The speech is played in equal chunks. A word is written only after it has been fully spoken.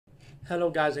Hello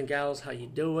guys and gals, how you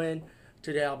doing?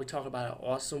 Today I'll be talking about an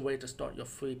awesome way to start your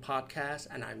free podcast,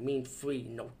 and I mean free,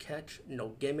 no catch, no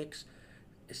gimmicks.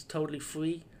 It's totally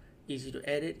free, easy to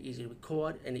edit, easy to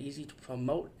record, and easy to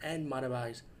promote and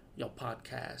monetize your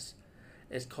podcast.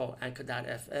 It's called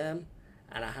Anchor.fm,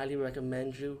 and I highly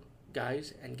recommend you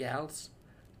guys and gals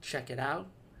check it out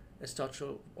and start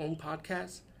your own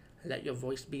podcast and let your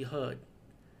voice be heard.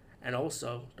 And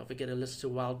also, don't forget to listen to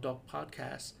Wild Dog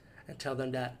Podcast and tell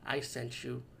them that I sent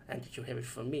you and that you hear it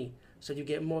from me. So you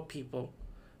get more people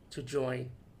to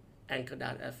join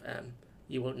Anchor.fm.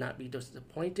 You will not be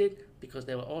disappointed because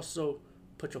they will also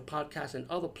put your podcast in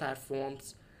other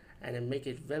platforms and then make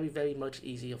it very, very much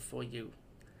easier for you.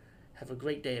 Have a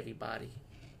great day, everybody.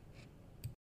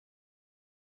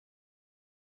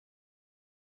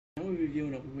 I'm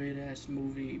reviewing a weird ass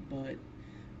movie, but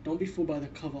don't be fooled by the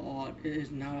cover art. It is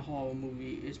not a horror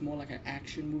movie. It's more like an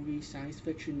action movie, science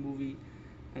fiction movie,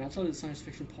 and I'll tell you the science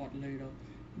fiction part later.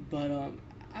 But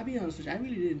I'll be honest with you, I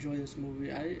really did enjoy this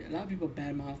movie. A lot of people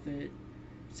badmouth it,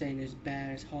 saying it's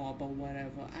bad, it's horrible,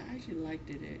 whatever. I actually liked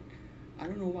it. I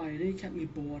don't know why. It kept me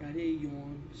bored. I didn't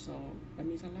yawn, so that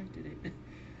means I liked it.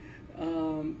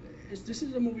 This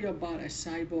is a movie about a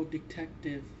cyborg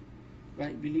detective,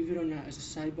 right? Believe it or not, as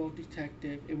a cyborg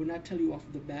detective, it would not tell you off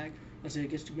the back until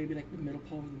it gets to maybe like the middle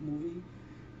part of the movie,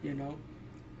 you know,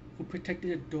 who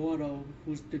protected a daughter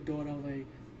who's the daughter of a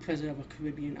president of a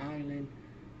Caribbean island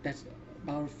that's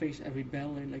about to face a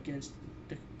rebellion against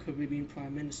the Caribbean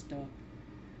prime minister.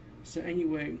 So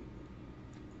anyway,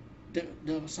 the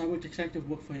cyborg detective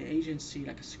worked for an agency,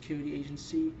 like a security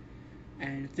agency,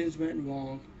 and things went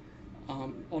wrong.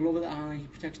 All over the island, he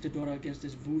protects the daughter against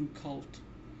this voodoo cult,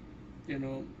 you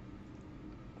know,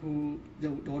 who the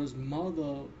daughter's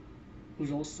mother,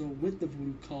 who's also with the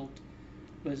voodoo cult,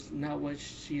 was not what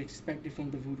she expected from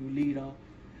the voodoo leader.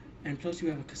 And plus, you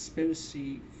have a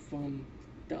conspiracy from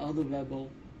the other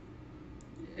rebel.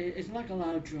 It's like a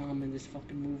lot of drama in this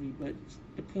fucking movie, but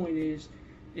the point is,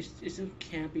 it's so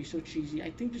campy, so cheesy. I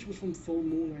think this was from Full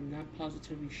Moon. I'm not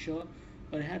positively sure,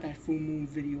 but it had that Full Moon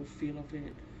video feel of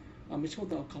it. It's called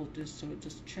The Occultist, so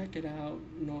just check it out.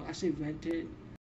 I say rent it.